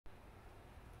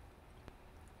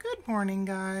Good morning,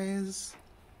 guys.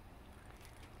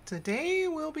 Today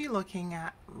we'll be looking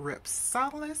at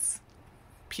Rhipsalis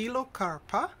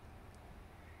Pilocarpa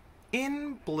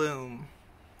in bloom.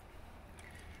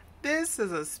 This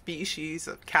is a species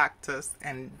of cactus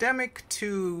endemic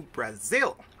to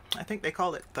Brazil. I think they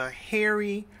call it the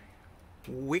hairy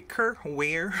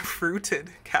wickerware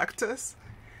fruited cactus,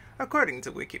 according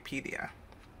to Wikipedia.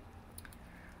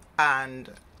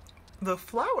 And the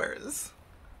flowers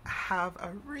have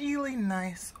a really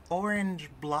nice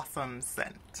orange blossom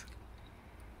scent.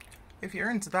 If you're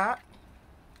into that,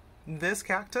 this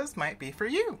cactus might be for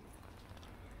you.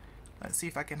 Let's see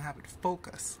if I can have it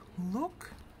focus.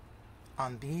 Look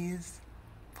on these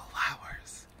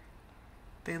flowers.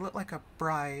 They look like a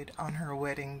bride on her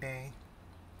wedding day.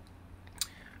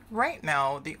 Right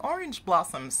now, the orange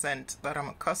blossom scent that I'm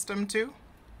accustomed to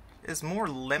is more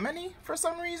lemony for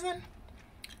some reason.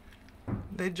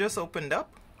 They just opened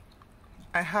up.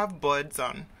 I have buds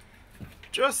on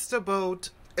just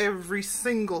about every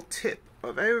single tip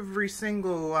of every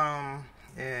single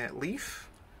leaf.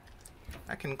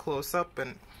 I can close up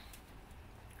and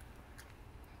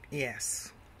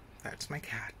yes, that's my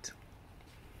cat.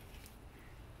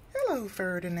 Hello,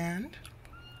 Ferdinand.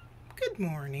 Good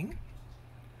morning.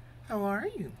 How are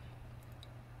you?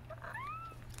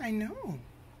 I know.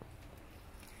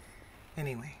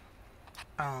 Anyway,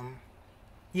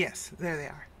 yes, there they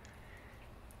are.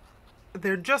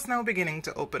 They're just now beginning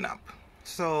to open up.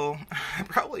 So I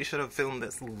probably should have filmed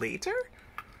this later,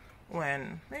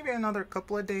 when maybe another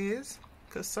couple of days,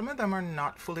 because some of them are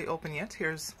not fully open yet.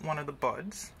 Here's one of the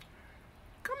buds.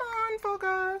 Come on,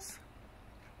 focus.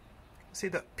 See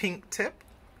the pink tip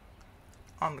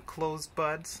on the closed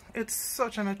buds? It's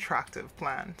such an attractive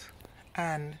plant,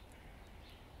 and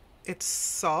it's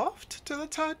soft to the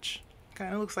touch.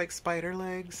 Kind of looks like spider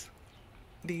legs.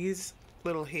 These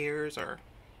little hairs are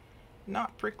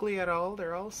not prickly at all.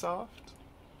 They're all soft.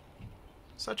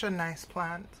 Such a nice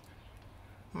plant.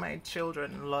 My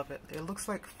children love it. It looks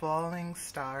like falling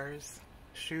stars,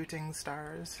 shooting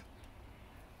stars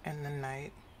in the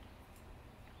night.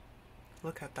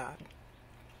 Look at that.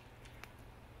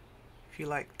 If you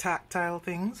like tactile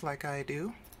things like I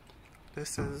do,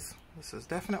 this is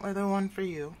definitely the one for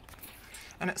you.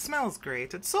 And it smells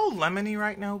great. It's so lemony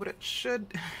right now, but it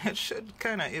should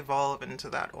kind of evolve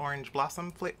into that orange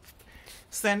blossom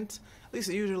scent. At least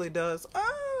it usually does. Ah,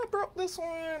 I broke this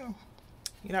one.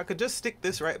 You know, I could just stick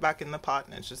this right back in the pot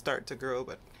and it should start to grow,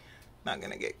 but I'm not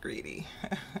gonna get greedy.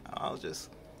 I'll just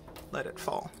let it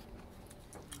fall.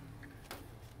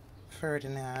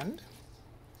 Ferdinand.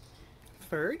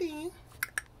 Ferdy.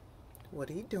 What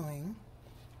are you doing?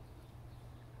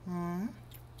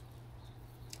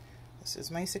 This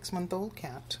is my 6-month-old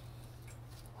cat.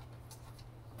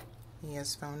 He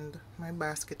has found my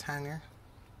basket hanger.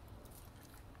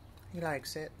 He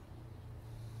likes it.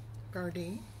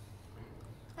 Birdie.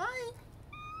 Hi.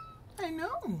 I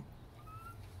know.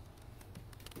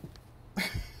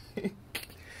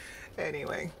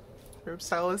 Anyway,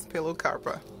 Rhipsalis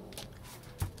Pilocarpa.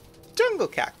 Jungle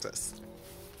cactus.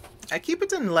 I keep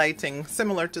it in lighting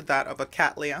similar to that of a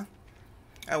cattleya.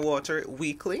 I water it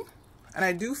weekly, and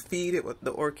I do feed it with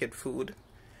the orchid food.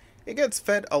 It gets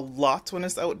fed a lot when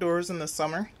it's outdoors in the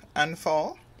summer and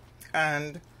fall,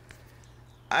 and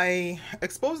I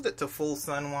exposed it to full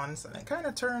sun once, and it kind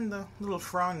of turned the little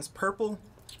fronds purple,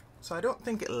 so I don't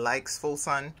think it likes full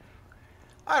sun.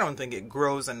 I don't think it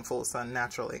grows in full sun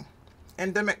naturally.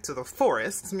 Endemic to the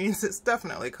forests means it's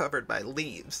definitely covered by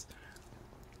leaves.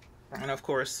 And of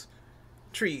course,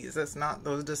 trees. It's not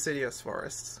those deciduous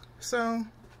forests. So,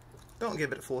 don't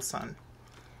give it full sun.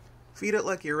 Feed it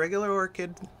like your regular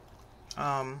orchid,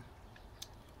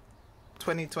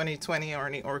 20-20-20 or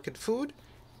any orchid food.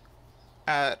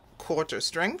 At quarter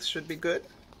strength should be good.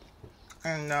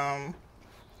 And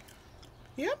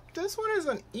yep, this one is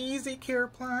an easy care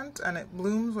plant, and it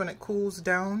blooms when it cools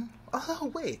down.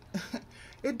 Oh wait,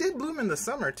 it did bloom in the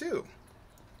summer too.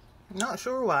 Not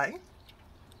sure why.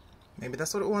 Maybe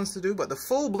that's what it wants to do, but the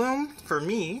full bloom for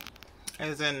me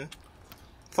is in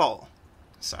fall.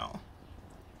 So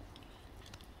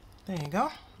there you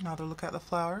go. Another look at the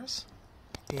flowers.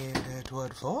 If it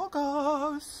would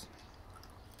focus.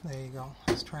 There you go.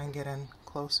 Let's try and get in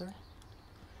closer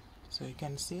so you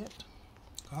can see it.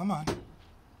 Come on. It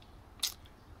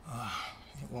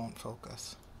won't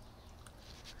focus.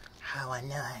 How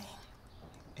annoying.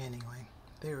 Anyway,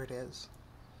 there it is.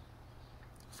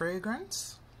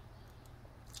 Fragrance.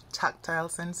 Tactile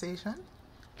sensation.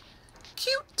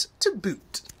 Cute to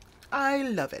boot. I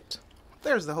love it.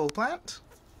 There's the whole plant.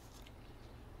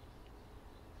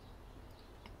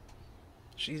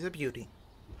 She's a beauty.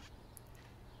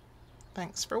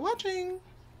 Thanks for watching.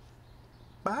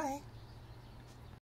 Bye.